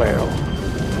parallel.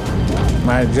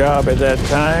 My job at that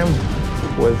time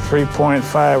was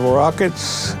 3.5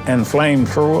 rockets and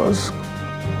flamethrowers,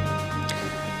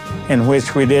 in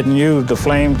which we didn't use the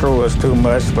flamethrowers too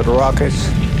much, but rockets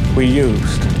we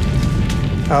used.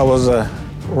 I was a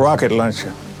rocket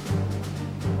launcher,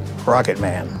 rocket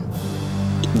man.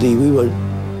 We were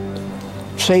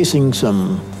chasing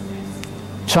some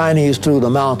Chinese through the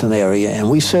mountain area, and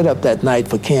we set up that night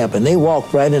for camp, and they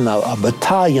walked right in. A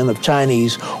battalion of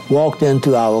Chinese walked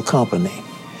into our company.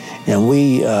 And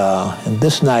we, and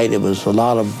this night, it was a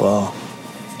lot of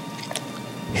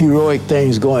heroic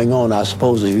things going on, I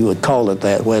suppose, if you would call it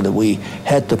that, whether we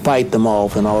had to fight them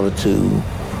off in order to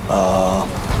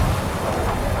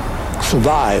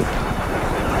survive.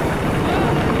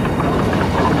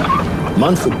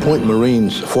 Montford Point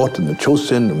Marines fought in the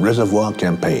Chosin Reservoir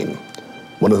Campaign,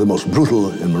 one of the most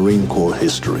brutal in Marine Corps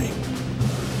history.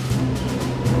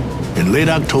 In late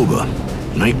October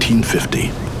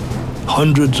 1950,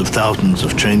 hundreds of thousands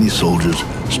of Chinese soldiers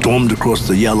stormed across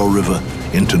the Yellow River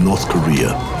into North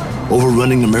Korea,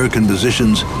 overrunning American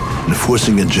positions and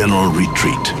forcing a general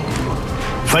retreat.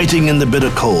 Fighting in the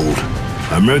bitter cold,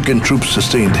 American troops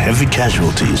sustained heavy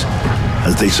casualties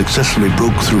as they successfully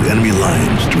broke through enemy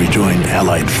lines to rejoin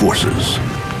Allied forces.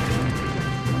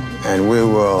 And we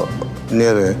were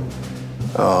near the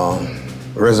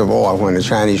reservoir when the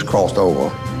Chinese crossed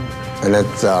over. And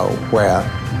that's where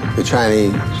the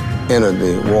Chinese entered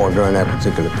the war during that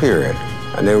particular period.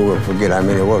 I never will forget, I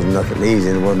mean, it wasn't nothing easy,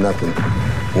 it wasn't nothing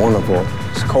wonderful.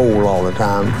 It's cold all the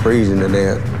time, freezing to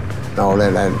death. and all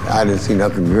that. I didn't see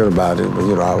nothing good about it,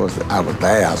 but I was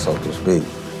there, so to speak.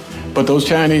 But those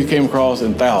Chinese came across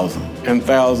in thousands, and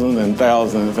thousands, and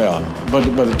thousands, and thousands.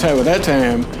 But at that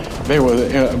time, they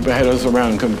had us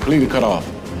around and completely cut off.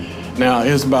 Now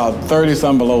it's about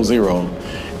 30-something below zero.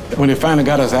 When they finally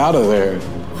got us out of there,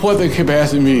 what they kept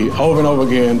asking me over and over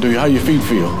again, how your feet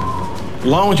feel? As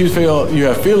long as you feel you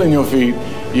have feel in your feet,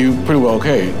 you pretty well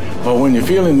okay. But when your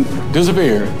feeling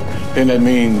disappear, then that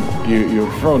means you're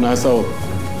frozen. So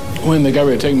when they got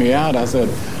ready to take me out, I said,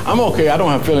 I'm okay, I don't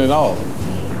have feeling at all.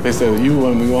 They said, you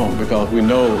and we won't, because we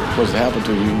know what's happened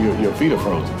to you, your feet are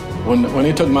frozen. When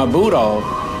they took my boot off,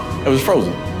 it was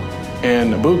frozen.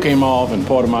 And the boot came off and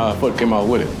part of my foot came off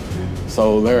with it.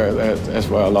 So that's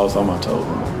where I lost all my toes.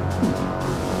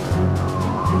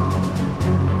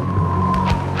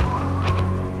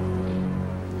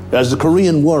 As the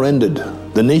Korean War ended,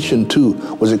 the nation too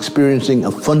was experiencing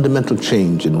a fundamental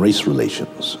change in race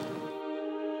relations.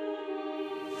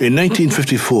 In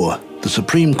 1954, the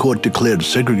Supreme Court declared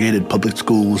segregated public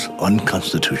schools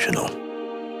unconstitutional.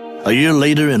 A year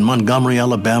later, in Montgomery,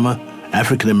 Alabama,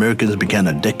 African Americans began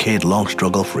a decade-long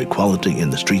struggle for equality in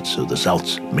the streets of the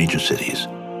South's major cities.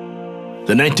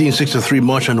 The 1963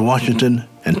 March on Washington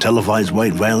and televised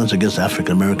white violence against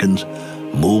African Americans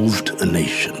moved a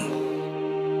nation.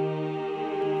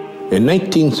 In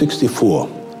 1964,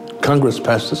 Congress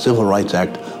passed the Civil Rights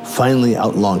Act, finally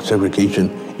outlawing segregation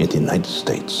in the United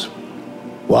States.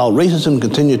 While racism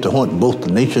continued to haunt both the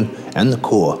nation and the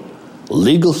Corps,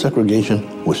 legal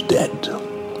segregation was dead,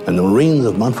 and the Marines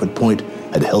of Montford Point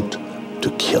had helped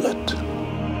to kill it.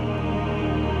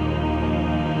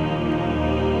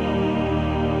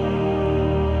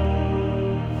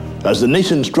 As the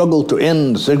nation struggled to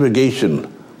end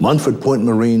segregation, Montford Point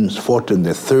Marines fought in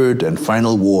their third and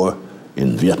final war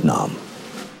in Vietnam.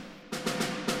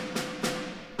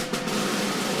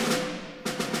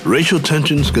 Racial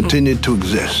tensions continued to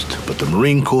exist, but the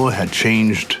Marine Corps had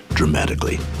changed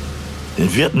dramatically. In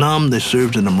Vietnam, they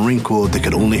served in a Marine Corps they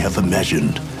could only have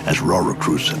imagined as raw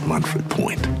recruits at Montford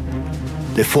Point.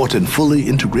 They fought in fully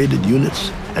integrated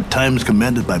units, at times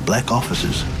commanded by black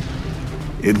officers.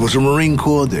 It was a Marine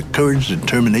Corps their courage,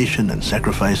 determination, and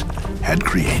sacrifice had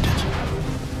created.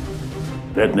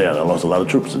 Vietnam, I lost a lot of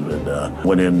troops in Vietnam.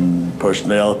 Went in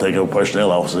personnel, taking over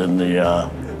personnel officer in the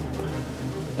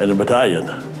battalion.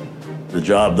 The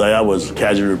job there was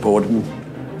casualty reporting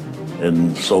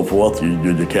and so forth. You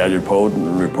do the casualty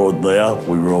report there.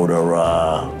 We wrote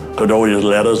our condolence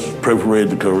letters, proofread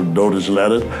the condolence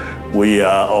letters. We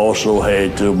also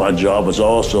had to, my job was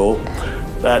also,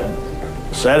 that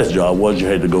saddest job was you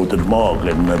had to go to the morgue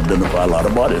and identify a lot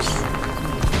of bodies.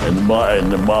 And the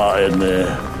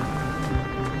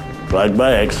black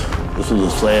bags, this was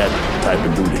a sad type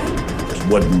of duty. It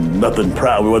wasn't nothing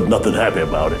proud, we wasn't nothing happy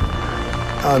about it.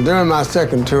 During my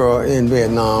second tour in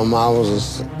Vietnam, I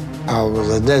was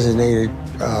a designated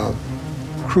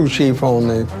crew chief on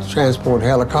the transport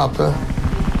helicopter.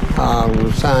 I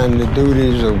was assigned the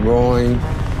duties of going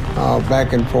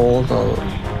back and forth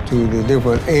to the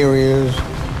different areas,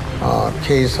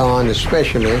 Khe Sanh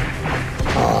especially,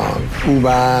 Phu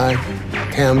Bai,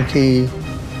 Tam Kỳ,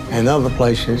 and other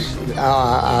places.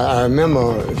 I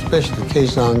remember especially Khe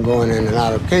Sanh, going in and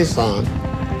out of Khe Sanh,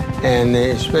 and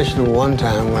especially one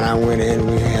time when I went in,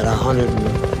 we had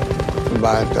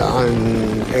about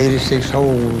 186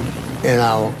 holes in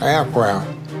our aircraft.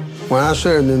 When I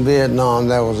served in Vietnam,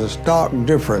 there was a stark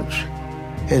difference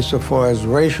insofar as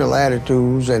racial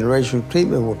attitudes and racial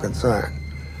treatment were concerned.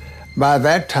 By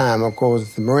that time, of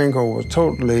course, the Marine Corps was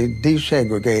totally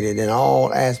desegregated in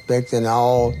all aspects, in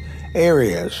all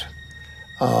areas.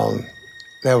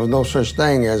 There was no such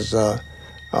thing as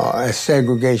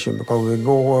segregation, because we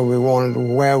go where we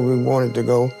wanted to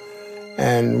go,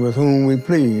 and with whom we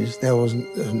pleased. There was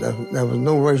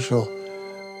no racial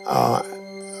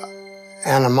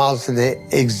animosity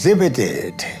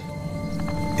exhibited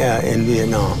in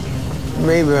Vietnam.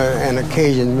 Maybe an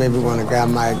occasion, maybe when a guy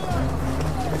might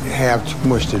have too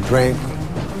much to drink,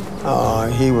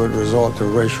 he would resort to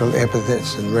racial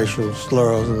epithets and racial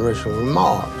slurs and racial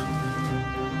remarks.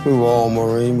 We were all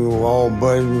Marines, we were all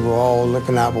buddies, we were all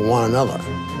looking out for one another.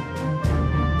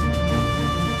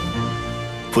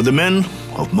 For the men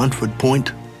of Montford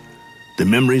Point, the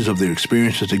memories of their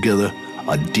experiences together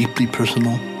are deeply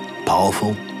personal,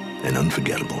 powerful, and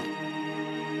unforgettable.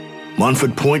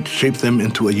 Montford Point shaped them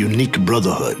into a unique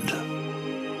brotherhood.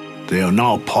 They are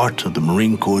now part of the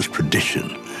Marine Corps'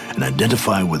 tradition and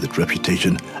identify with its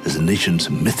reputation as the nation's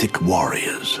mythic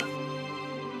warriors.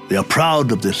 They are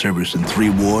proud of their service in 3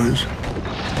 wars.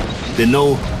 They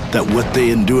know that what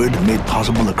they endured made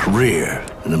possible a career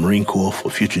in the Marine Corps for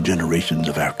future generations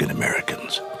of African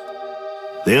Americans.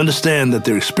 They understand that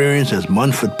their experience as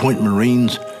Montford Point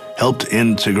Marines helped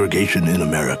end segregation in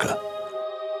America.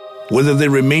 Whether they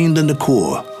remained in the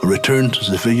Corps or returned to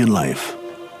civilian life,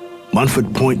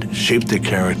 Montford Point shaped their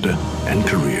character and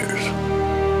careers.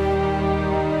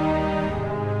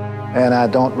 And I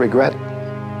don't regret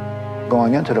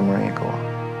going into the Marine Corps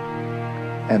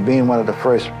and being one of the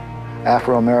first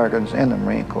Afro-Americans in the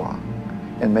Marine Corps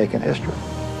and making history.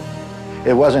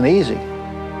 It wasn't easy.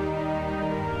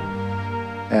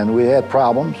 And we had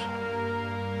problems.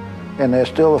 And there's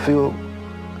still a few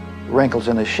wrinkles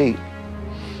in the sheet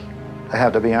that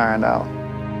have to be ironed out.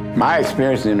 My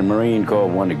experience in the Marine Corps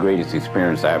was one of the greatest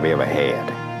experiences I've ever had.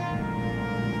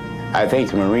 I think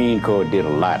the Marine Corps did a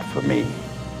lot for me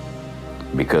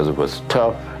because it was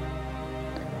tough,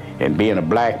 and being a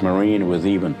black Marine was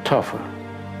even tougher.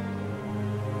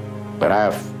 But I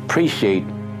appreciate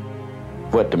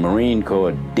what the Marine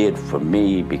Corps did for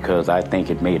me because I think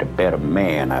it made a better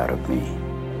man out of me.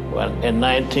 Well, in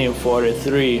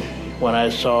 1943, when I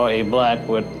saw a black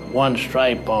with one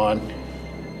stripe on,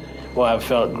 well, I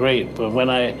felt great. But when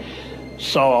I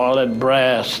saw all that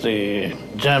brass, the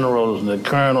generals, the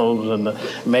colonels, and the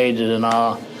majors and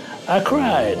all, I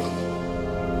cried.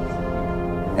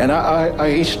 And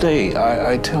I each day,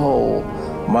 I tell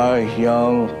my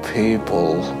young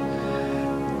people,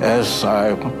 as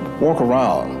I walk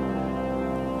around,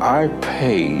 I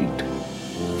paid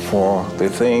for the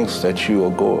things that you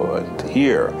are going to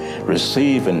hear,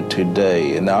 receiving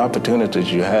today, and the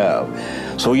opportunities you have.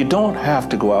 So you don't have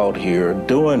to go out here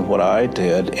doing what I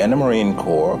did in the Marine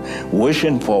Corps,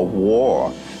 wishing for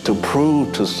war, to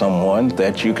prove to someone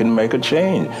that you can make a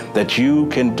change, that you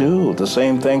can do the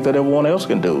same thing that everyone else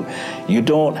can do. You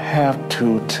don't have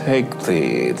to take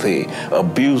the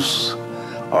abuse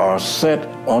or sit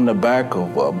on the back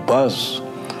of a bus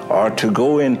or to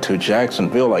go into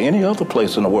Jacksonville or any other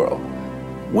place in the world.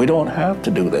 We don't have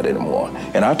to do that anymore.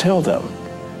 And I tell them,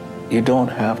 you don't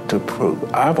have to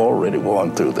prove. I've already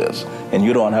gone through this, and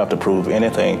you don't have to prove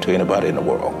anything to anybody in the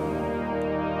world.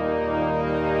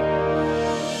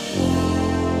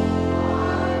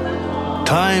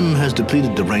 Time has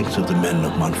depleted the ranks of the men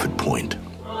of Montford Point.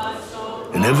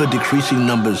 In ever-decreasing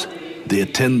numbers, they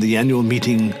attend the annual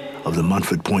meeting of the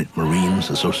Montford Point Marines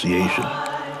Association,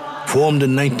 formed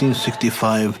in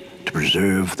 1965 to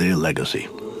preserve their legacy.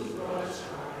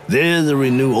 There they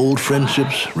renew old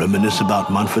friendships, reminisce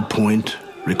about Montford Point,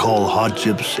 recall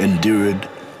hardships endured,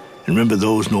 and remember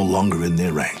those no longer in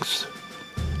their ranks.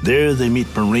 There they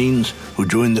meet Marines who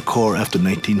joined the Corps after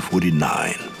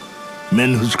 1949,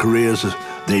 men whose careers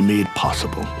they made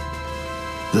possible.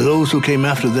 Those who came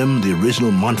after them, the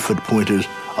original Montford Pointers,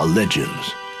 are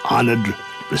legends, honored,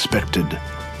 respected,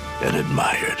 and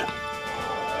admired.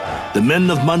 The men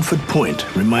of Montford Point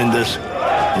remind us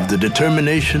of the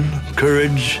determination,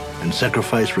 courage, and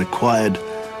sacrifice required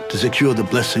to secure the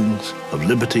blessings of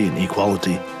liberty and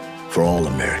equality for all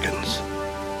Americans.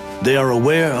 They are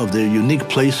aware of their unique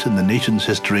place in the nation's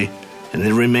history, and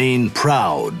they remain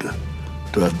proud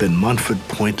to have been Montford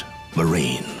Point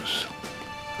Marines.